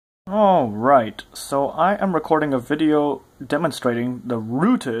Alright, so I am recording a video demonstrating the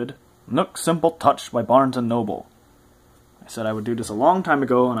rooted Nook Simple Touch by Barnes & Noble. I said I would do this a long time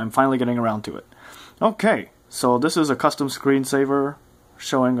ago, and I'm finally getting around to it. Okay, so this is a custom screensaver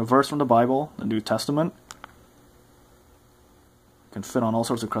showing a verse from the Bible, the New Testament. You can fit on all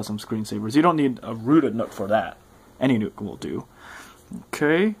sorts of custom screensavers. You don't need a rooted Nook for that. Any Nook will do.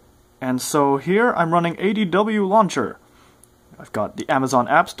 Okay, and so here I'm running ADW Launcher. I've got the Amazon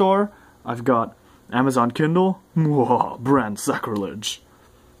App Store, I've got Amazon Kindle, mwah, brand sacrilege.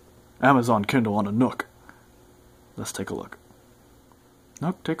 Amazon Kindle on a Nook. Let's take a look.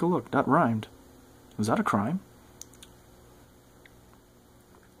 Nook, take a look. That rhymed. Is that a crime?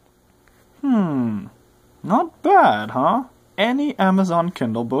 Not bad, huh? Any Amazon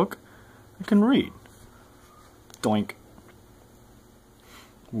Kindle book I can read. Doink.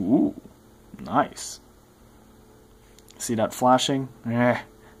 Ooh, nice. See that flashing?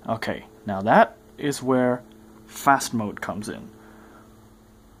 Okay, now that is where fast mode comes in.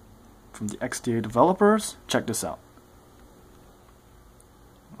 From the XDA developers, check this out.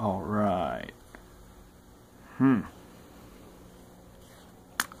 Alright.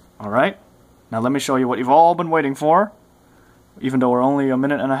 Alright, now let me show you what you've all been waiting for. Even though we're only a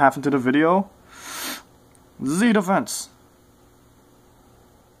minute and a half into the video. Z defense.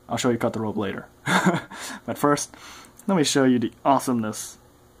 I'll show you cut the rope later. But first, let me show you the awesomeness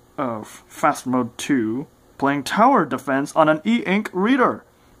of Fast Mode 2 playing tower defense on an e-ink reader.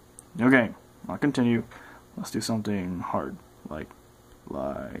 Okay, I'll continue. Let's do something hard, like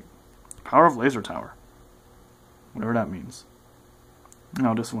Power of Laser Tower. Whatever that means.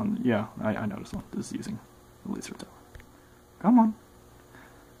 No, this one, yeah, I know this one. This is using the Laser Tower. Come on.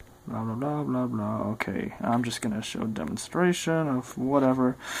 Blah, blah, blah, blah, blah. Okay, I'm just gonna show a demonstration of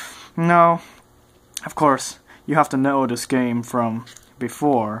whatever. No, of course, you have to know this game from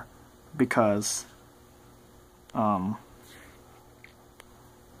before, because, the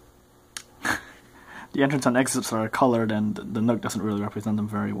entrance and exits are colored, and the Nook doesn't really represent them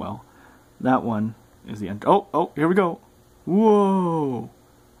very well. That one is the end. Oh, here we go. Whoa!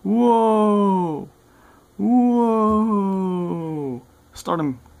 Whoa! Whoa! Start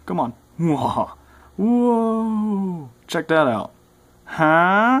him. Come on. Whoa! Whoa! Check that out.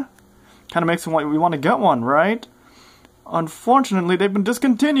 Huh? Kind of makes me want to get one, right? Unfortunately, they've been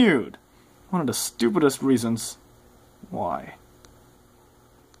discontinued. One of the stupidest reasons. Why?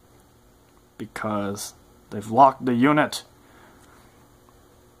 Because they've locked the unit.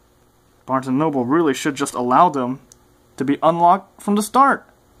 Barnes & Noble really should just allow them to be unlocked from the start.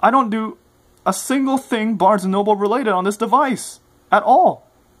 I don't do a single thing Barnes & Noble related on this device. At all.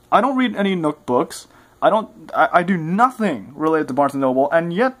 I don't read any Nook books. I do nothing related to Barnes & Noble,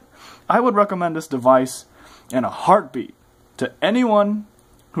 and yet I would recommend this device in a heartbeat to anyone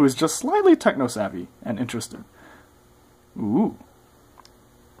who is just slightly techno-savvy and interested. Ooh.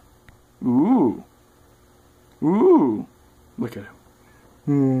 Ooh. Ooh. Look at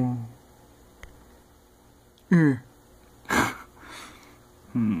him.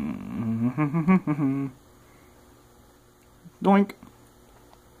 Doink.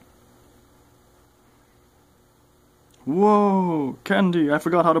 Whoa, Candy, I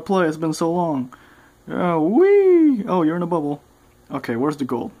forgot how to play, it's been so long. Whee! Oh, you're in a bubble. Okay, where's the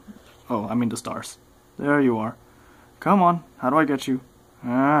gold? Oh, I mean the stars. There you are. Come on, how do I get you?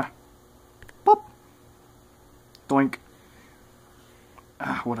 Pop! Doink.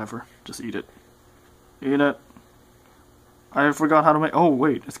 Whatever, just eat it. Eat it. I forgot how to make... Oh,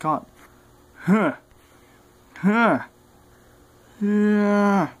 wait, it's caught. Yeah.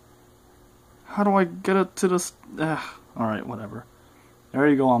 How do I get it to this? Alright, whatever. There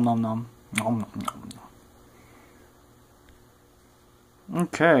you go, nom nom nom. Nom nom nom nom.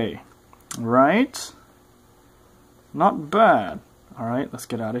 Okay. Right. Not bad. Alright, let's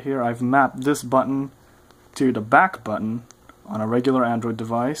get out of here. I've mapped this button to the back button on a regular Android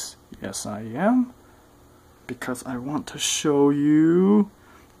device. Yes, I am. Because I want to show you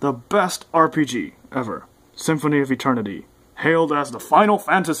the best RPG ever. Symphony of Eternity. Hailed as the Final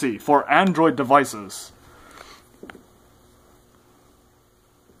Fantasy for Android devices.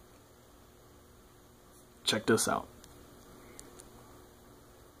 Check this out.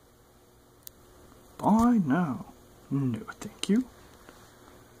 Buy now. No, thank you.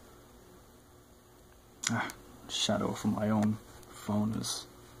 Shadow from my own phone is...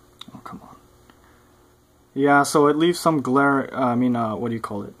 Oh, come on. Yeah, so it leaves some glare... what do you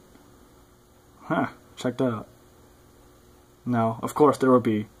call it? Check that out. Now, of course, there will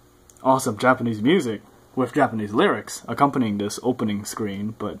be awesome Japanese music with Japanese lyrics accompanying this opening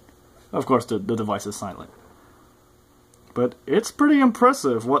screen, but of course the device is silent. But it's pretty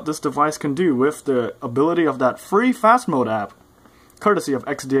impressive what this device can do with the ability of that free fast mode app, courtesy of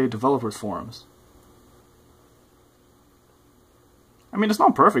XDA developers forums. I mean, it's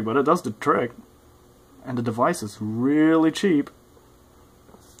not perfect, but it does the trick. And the device is really cheap.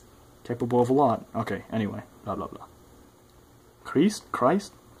 Capable of a lot. Okay, anyway, blah blah blah.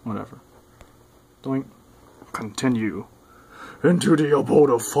 Christ? Whatever. Doing. Continue. Into the abode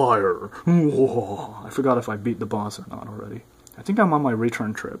of fire. Whoa. I forgot if I beat the boss or not already. I think I'm on my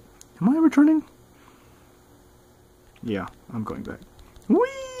return trip. Am I returning? Yeah, I'm going back.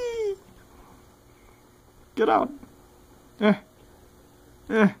 Whee! Get out.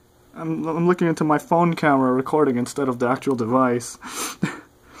 I'm looking into my phone camera recording instead of the actual device.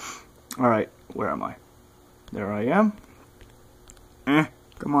 Alright, where am I? There I am.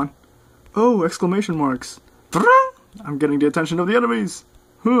 Come on. Oh, exclamation marks. I'm getting the attention of the enemies.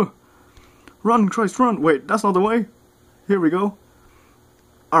 Run, Christ, run. Wait, that's not the way. Here we go.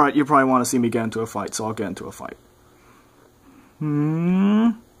 Alright, you probably want to see me get into a fight, so I'll get into a fight.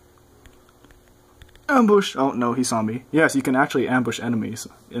 Ambush. Oh, no, he saw me. Yes, you can actually ambush enemies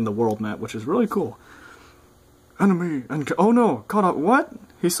in the world map, which is really cool. Enemy. Oh, no. Caught up. What?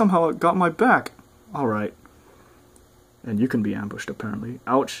 He somehow got my back. Alright. And you can be ambushed, apparently.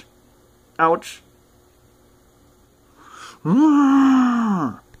 Ouch. Ouch.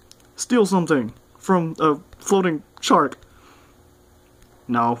 Steal something from a floating shark.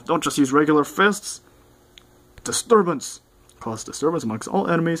 No, don't just use regular fists. Disturbance. Cause disturbance amongst all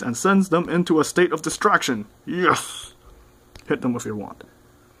enemies and sends them into a state of distraction. Yes! Hit them with your wand.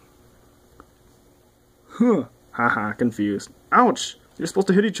 Haha, confused. Ouch! You're supposed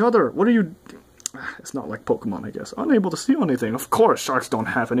to hit each other. What are you... It's not like Pokemon, I guess. Unable to steal anything. Of course, sharks don't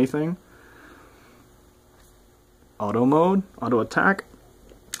have anything. Auto mode. Auto attack.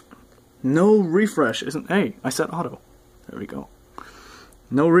 No refresh isn't... Hey, I said auto. There we go.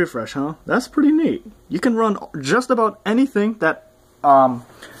 No refresh, huh? That's pretty neat. You can run just about anything that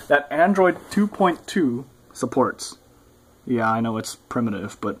that Android 2.2 supports. Yeah, I know it's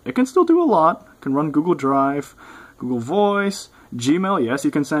primitive, but it can still do a lot. It can run Google Drive, Google Voice, Gmail. Yes,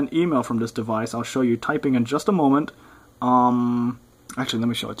 you can send email from this device. I'll show you typing in just a moment. Actually, let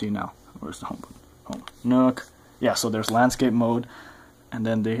me show it to you now. Where's the home button? Home. Nook. Yeah, so there's landscape mode, and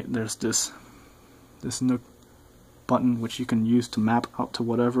then there's this Nook button which you can use to map out to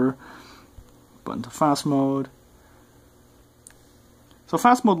whatever. Button to fast mode. So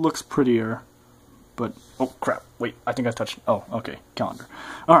fast mode looks prettier, but oh crap, wait, I think I touched, oh okay, calendar.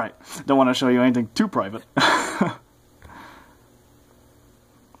 Alright, don't want to show you anything too private.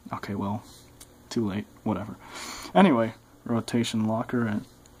 Okay, well, too late, whatever. Anyway, rotation locker, and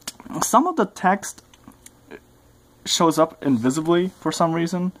some of the text shows up invisibly for some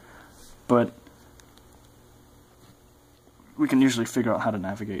reason, but we can usually figure out how to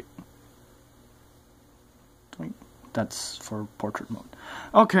navigate. That's for portrait mode.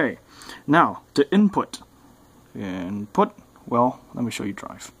 Okay, now to input. Input, well, let me show you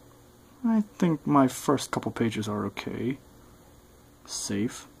Drive. I think my first couple pages are okay.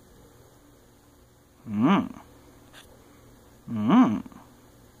 Save.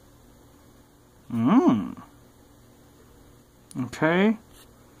 Okay,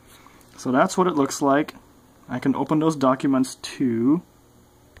 so that's what it looks like. I can open those documents too.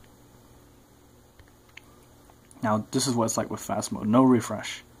 Now, this is what it's like with fast mode. No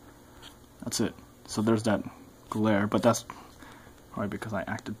refresh. That's it. So there's that glare, but that's probably because I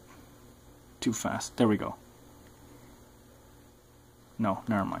acted too fast. There we go. No,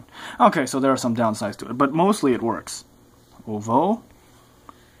 never mind. Okay, so there are some downsides to it, but mostly it works. OVO.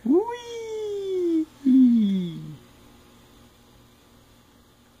 Whee!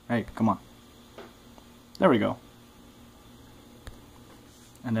 Hey, come on. There we go.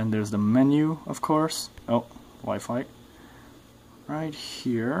 And then there's the menu, of course. Oh, Wi-Fi. Right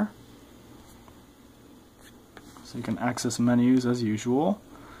here. So you can access menus as usual.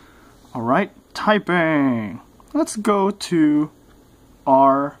 Alright, typing. Let's go to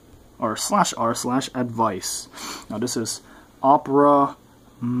R or /r/advice. Now this is Opera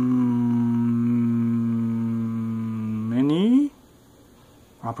Mini?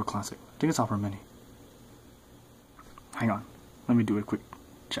 Opera Classic. I think it's Opera Mini. Hang on. Let me do a quick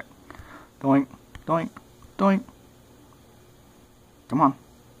check. Doink, doink, doink. Come on.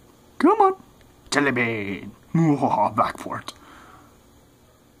 Come on. Jelly bean. Backport.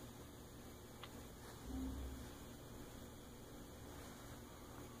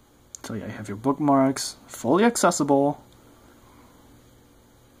 So yeah, you have your bookmarks, fully accessible.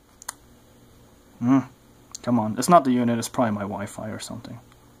 Come on, it's not the unit, it's probably my Wi-Fi or something.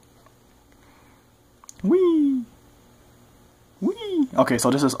 Whee! Okay,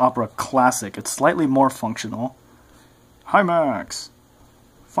 so this is Opera Classic. It's slightly more functional. Hi Max!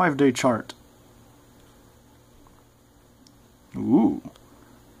 5-day chart. Ooh.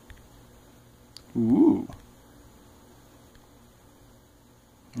 Ooh.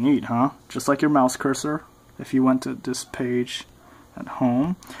 Neat, huh? Just like your mouse cursor, if you went to this page at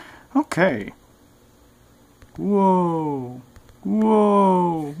home. Okay. Whoa.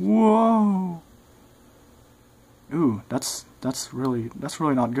 Whoa. Whoa. Ooh, that's really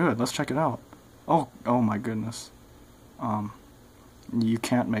not good. Let's check it out. Oh my goodness. You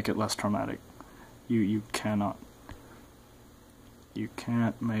can't make it less traumatic. You cannot. You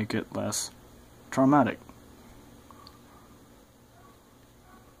can't make it less traumatic.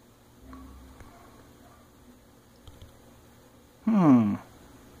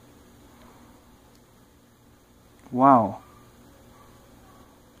 Wow.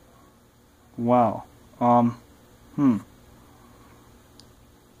 Wow.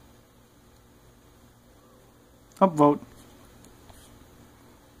 Upvote.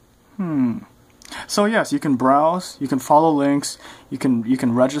 So yes, you can browse, you can follow links, you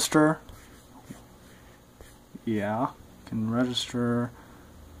can register. Yeah, you can register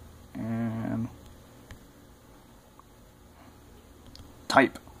and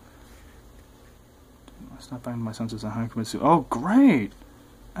type. Stop buying my senses and how can we. Oh, great!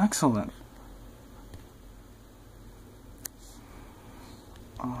 Excellent.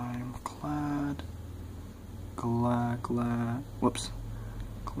 I'm glad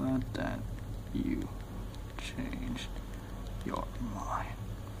that you changed your mind.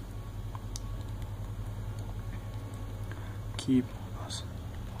 Keep us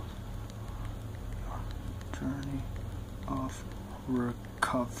your journey of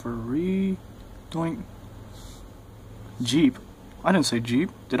recovery. Doing Jeep. I didn't say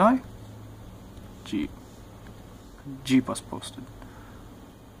Jeep, did I? Jeep. Jeep was posted.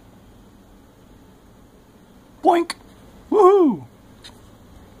 Boink! Woohoo!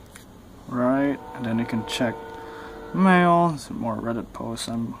 Right, and then you can check mail, some more Reddit posts.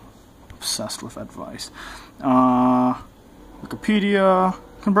 I'm obsessed with advice. Wikipedia,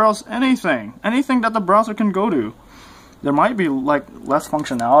 you can browse anything that the browser can go to. There might be like less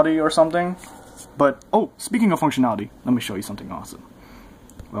functionality or something, but oh, speaking of functionality, let me show you something awesome.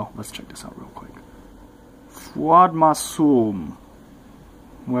 Well, let's check this out real quick. Fuad Masum,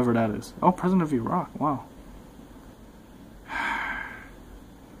 whoever that is. Oh, President of Iraq. Wow.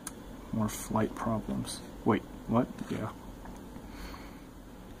 More flight problems. Wait, what? Yeah.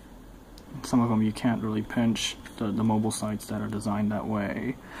 Some of them you can't really pinch, the mobile sites that are designed that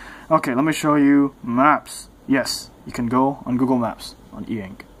way. Okay, let me show you maps. Yes, you can go on Google Maps on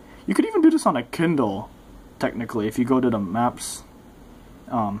e-ink. You could even do this on a Kindle, technically, if you go to the Maps,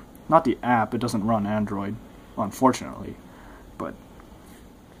 not the app, it doesn't run Android, unfortunately. But,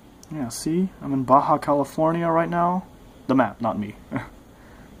 yeah, see? I'm in Baja California right now. The map, not me.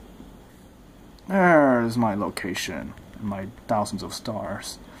 There's my location and my thousands of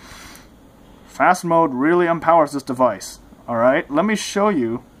stars. Fast mode really empowers this device. Alright, let me show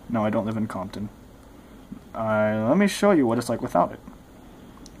you. No, I don't live in Compton. Let me show you what it's like without it.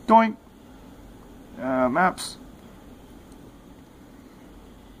 Doink! Maps.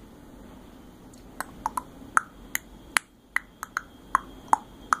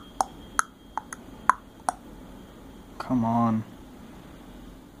 Come on.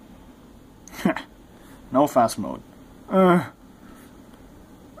 No fast mode.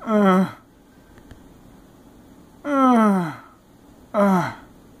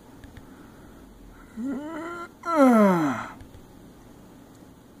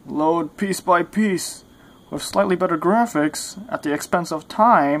 Load piece by piece with slightly better graphics at the expense of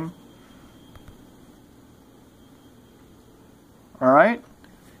time. Alright?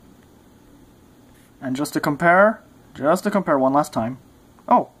 And just to compare one last time.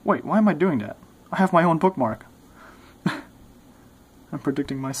 Oh, wait, why am I doing that? I have my own bookmark. I'm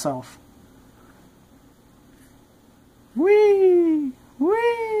predicting myself. Whee!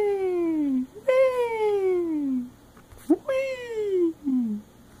 Whee! Whee! Whee!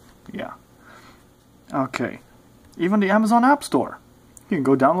 Yeah. Okay. Even the Amazon App Store. You can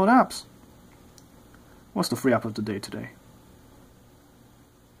go download apps. What's the free app of the day today?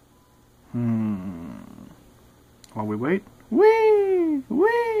 While we wait. Whee!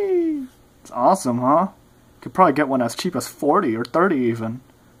 Whee! It's awesome, huh? Could probably get one as cheap as 40 or 30 even.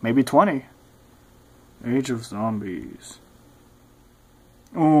 Maybe 20. Age of Zombies.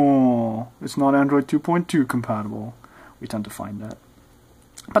 Oh, it's not Android 2.2 compatible. We tend to find that.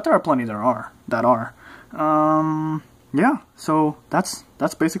 But there are plenty that are. Yeah, so that's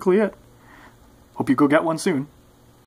basically it. Hope you go get one soon.